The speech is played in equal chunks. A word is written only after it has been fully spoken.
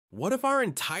What if our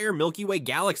entire Milky Way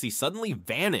galaxy suddenly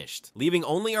vanished, leaving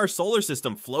only our solar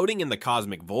system floating in the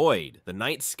cosmic void? The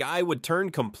night sky would turn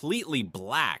completely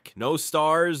black. No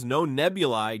stars, no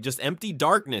nebulae, just empty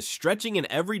darkness stretching in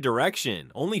every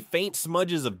direction. Only faint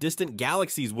smudges of distant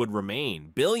galaxies would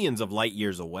remain, billions of light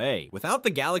years away. Without the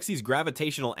galaxy's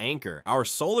gravitational anchor, our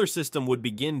solar system would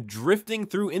begin drifting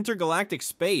through intergalactic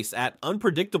space at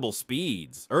unpredictable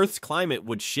speeds. Earth's climate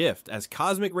would shift as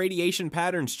cosmic radiation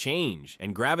patterns change,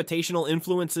 and gravitational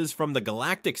influences from the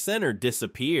galactic center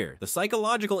disappear. The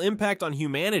psychological impact on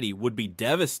humanity would be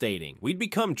devastating. We'd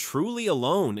become truly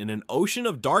alone in an ocean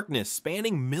of darkness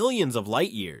spanning millions of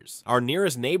light years. Our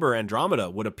nearest neighbor,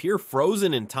 Andromeda, would appear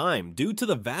frozen in time due to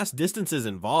the vast distances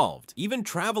involved. Even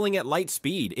traveling at light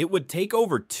speed, it would take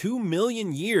over 2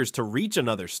 million years to reach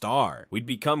another star. We'd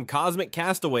become cosmic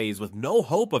castaways with no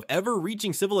hope of ever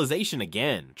reaching civilization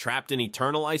again, trapped in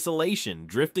eternal isolation,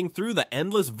 drifting through the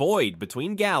endless void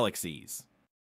between galaxies.